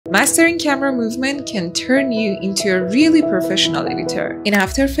Mastering camera movement can turn you into a really professional editor. In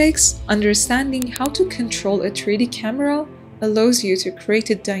After Effects, understanding how to control a 3D camera allows you to create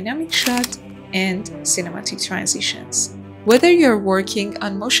a dynamic shot and cinematic transitions. Whether you're working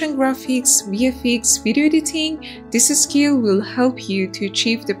on motion graphics, VFX, video editing, this skill will help you to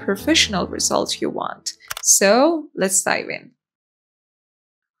achieve the professional results you want. So let's dive in.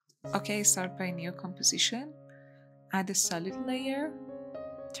 Okay, start by new composition. Add a solid layer.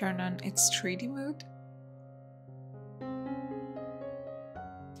 Turn on its 3D mode.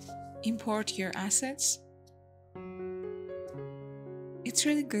 Import your assets. It's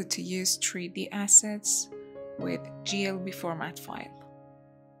really good to use 3D assets with GLB format file.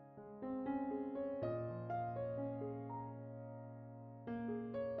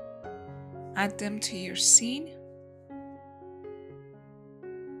 Add them to your scene.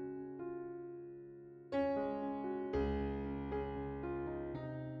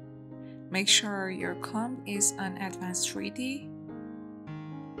 Make sure your comp is on Advanced 3D.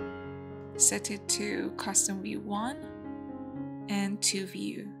 Set it to Custom View 1 and 2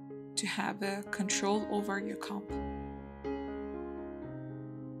 View to have a control over your comp.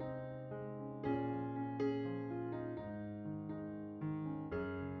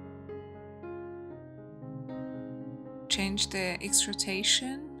 Change the X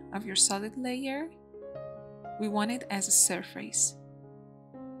rotation of your solid layer. We want it as a surface,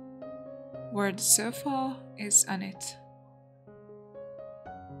 where the sofa is on it.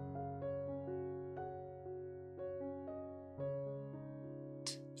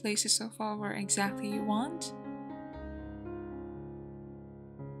 Place the sofa where exactly you want.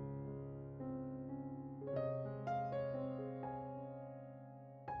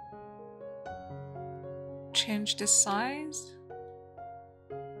 Change the size.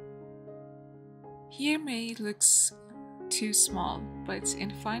 Here may look too small, but in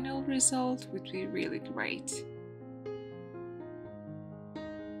final result would be really great.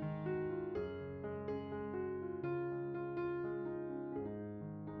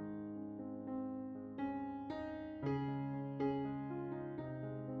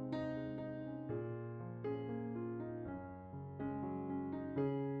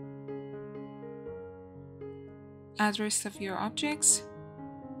 Add rest of your objects.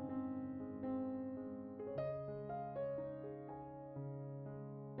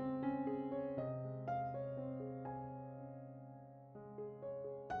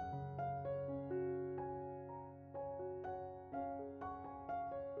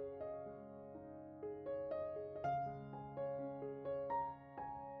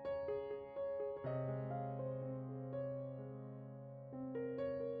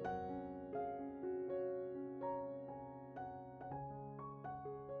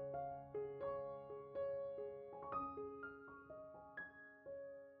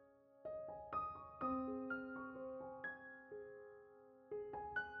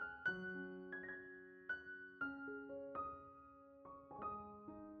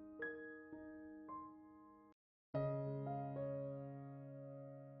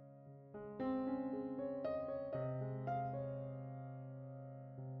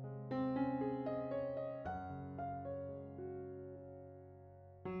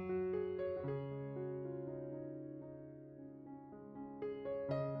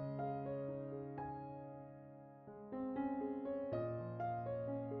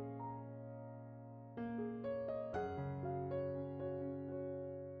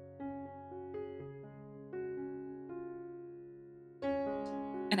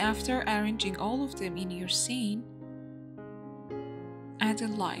 And after arranging all of them in your scene, add a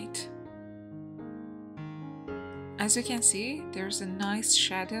light. As you can see, there's a nice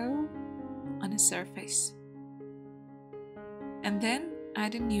shadow on a surface. And then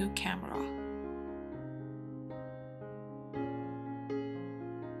add a new camera.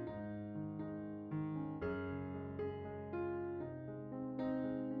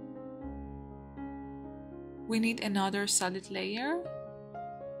 We need another solid layer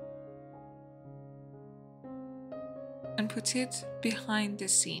and put it behind the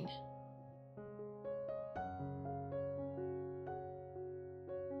scene.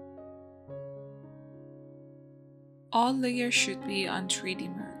 All layers should be on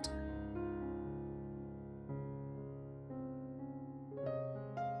 3D mode.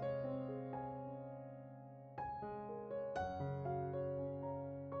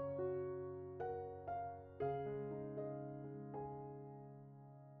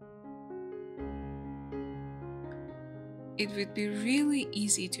 It would be really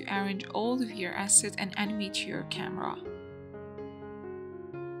easy to arrange all of your assets and animate your camera.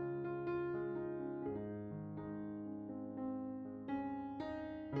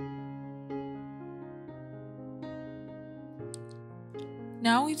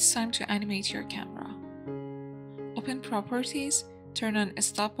 Now it's time to animate your camera. Open Properties, turn on a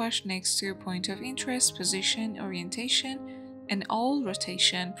stopwatch next to your point of interest, position, orientation, and all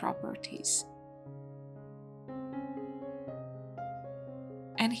rotation properties.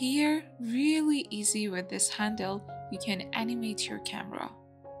 And here, really easy with this handle, you can animate your camera.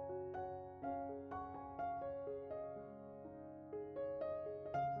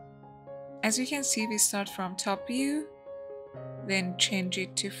 As you can see, we start from top view, then change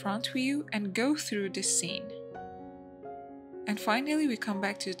it to front view and go through the scene. And finally, we come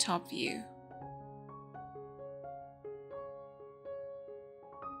back to the top view.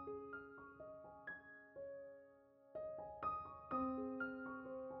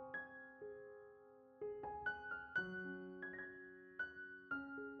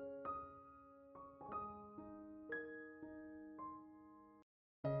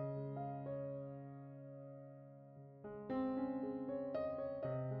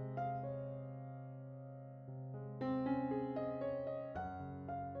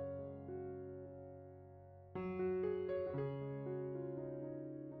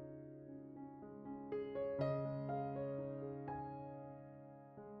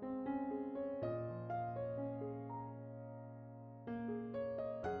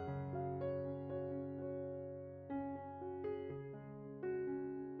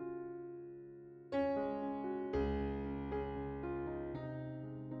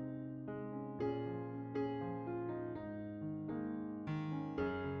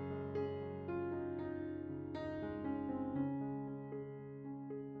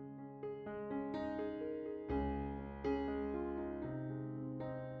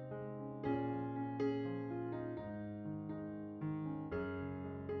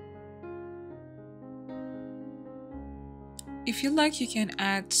 If you like, you can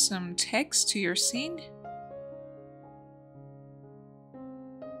add some text to your scene.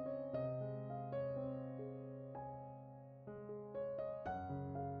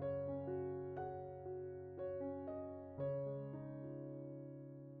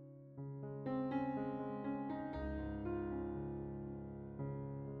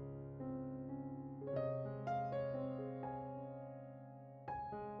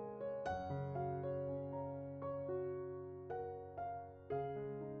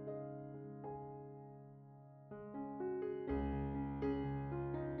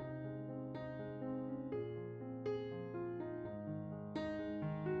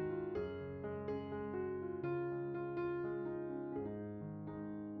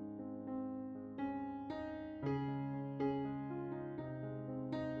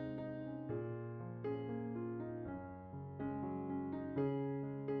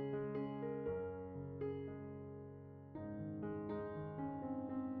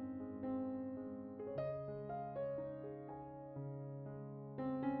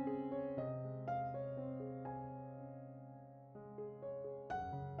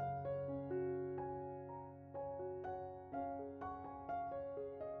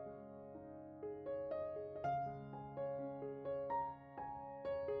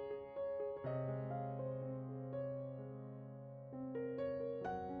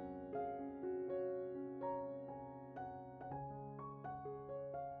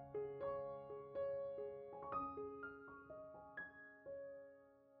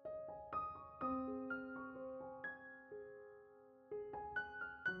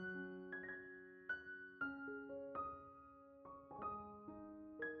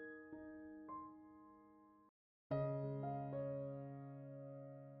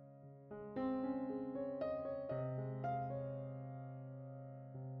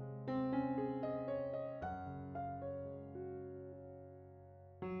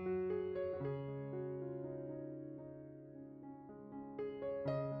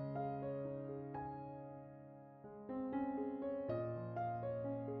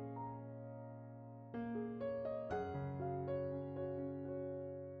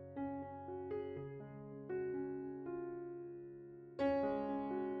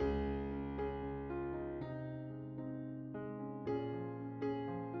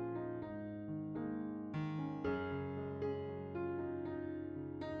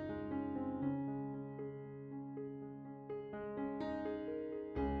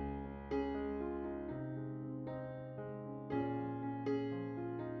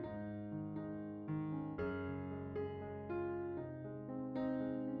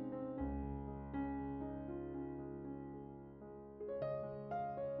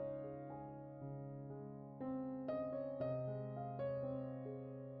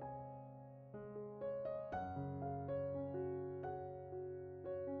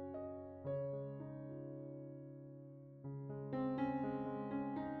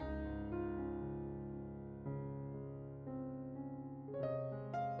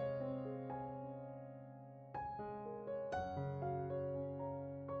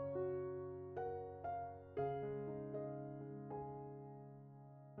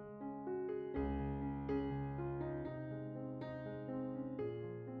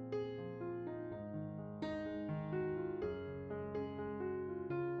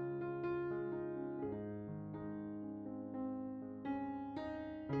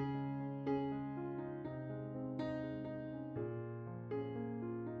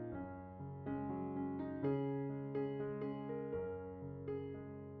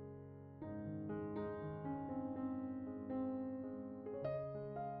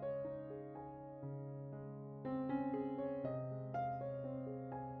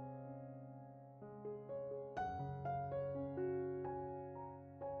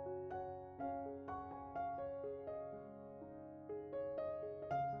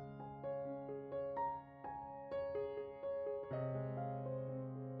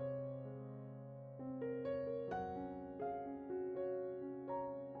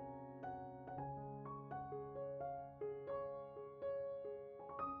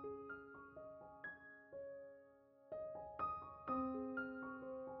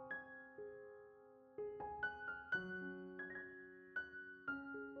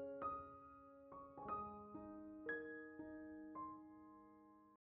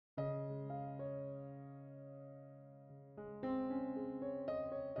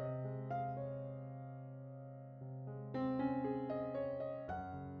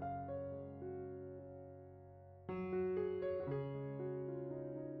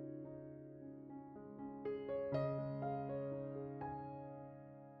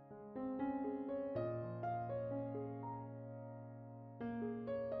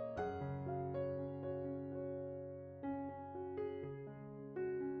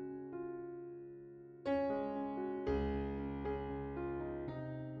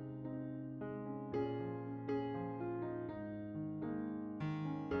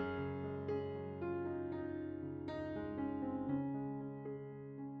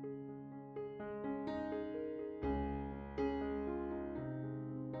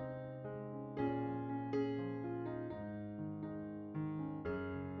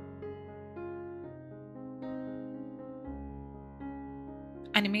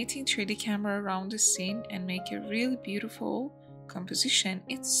 Animating 3D camera around the scene and make a really beautiful composition,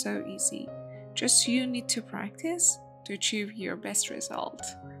 it's so easy. Just you need to practice to achieve your best result.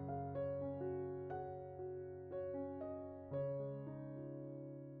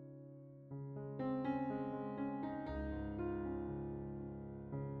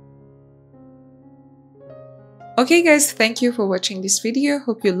 Okay guys, thank you for watching this video.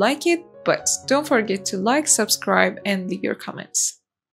 Hope you like it, but don't forget to like, subscribe and leave your comments.